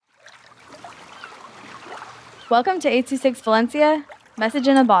Welcome to 826 Valencia, message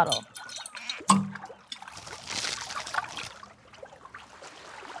in a bottle.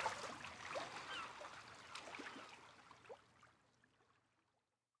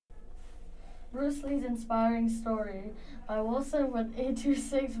 Bruce Lee's Inspiring Story by Wilson with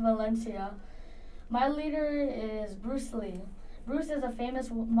 826 Valencia. My leader is Bruce Lee. Bruce is a famous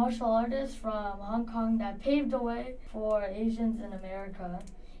martial artist from Hong Kong that paved the way for Asians in America.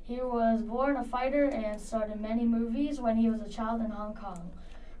 He was born a fighter and starred in many movies when he was a child in Hong Kong.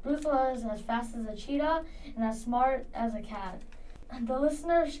 Bruce was as fast as a cheetah and as smart as a cat. The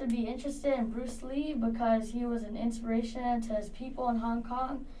listener should be interested in Bruce Lee because he was an inspiration to his people in Hong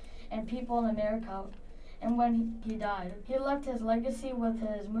Kong and people in America. And when he died, he left his legacy with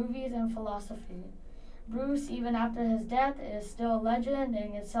his movies and philosophy. Bruce, even after his death, is still a legend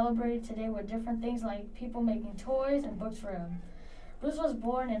and is celebrated today with different things like people making toys and books for him. Bruce was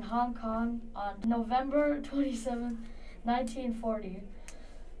born in Hong Kong on November 27, 1940.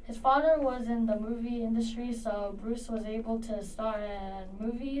 His father was in the movie industry, so Bruce was able to star in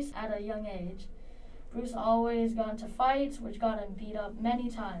movies at a young age. Bruce always got into fights, which got him beat up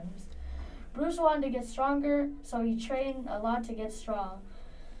many times. Bruce wanted to get stronger, so he trained a lot to get strong.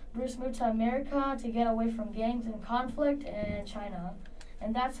 Bruce moved to America to get away from gangs and conflict in China,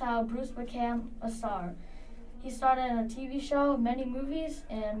 and that's how Bruce became a star. He started in a TV show, many movies,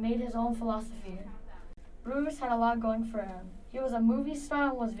 and made his own philosophy. Bruce had a lot going for him. He was a movie star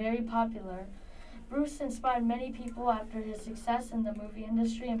and was very popular. Bruce inspired many people after his success in the movie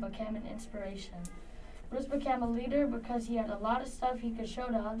industry and became an inspiration. Bruce became a leader because he had a lot of stuff he could show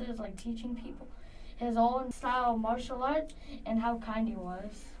to others, like teaching people his own style of martial arts and how kind he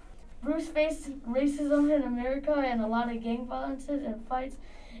was. Bruce faced racism in America and a lot of gang violence and fights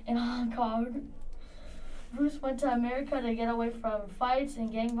in Hong Kong. Bruce went to America to get away from fights and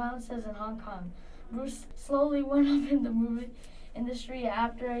gang violences in Hong Kong. Bruce slowly went up in the movie industry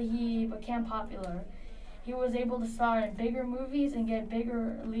after he became popular. He was able to star in bigger movies and get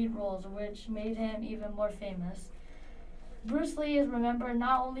bigger lead roles, which made him even more famous. Bruce Lee is remembered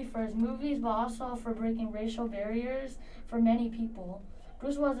not only for his movies, but also for breaking racial barriers for many people.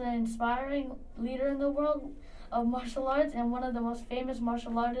 Bruce was an inspiring leader in the world of martial arts and one of the most famous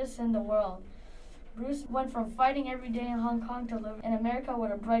martial artists in the world. Bruce went from fighting every day in Hong Kong to live in America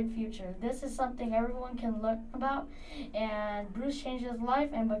with a bright future. This is something everyone can learn about, and Bruce changed his life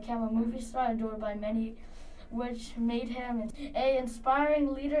and became a movie star adored by many, which made him an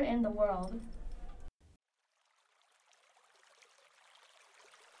inspiring leader in the world.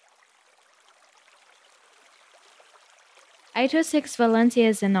 I26 Valencia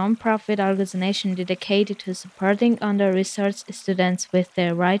is a non-profit organization dedicated to supporting under-researched students with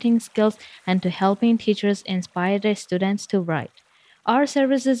their writing skills and to helping teachers inspire their students to write. Our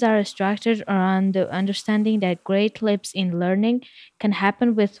services are structured around the understanding that great leaps in learning can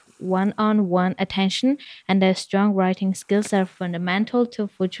happen with one-on-one attention and that strong writing skills are fundamental to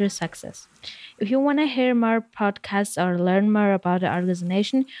future success. If you want to hear more podcasts or learn more about the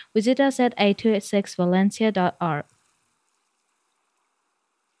organization, visit us at a26valencia.org.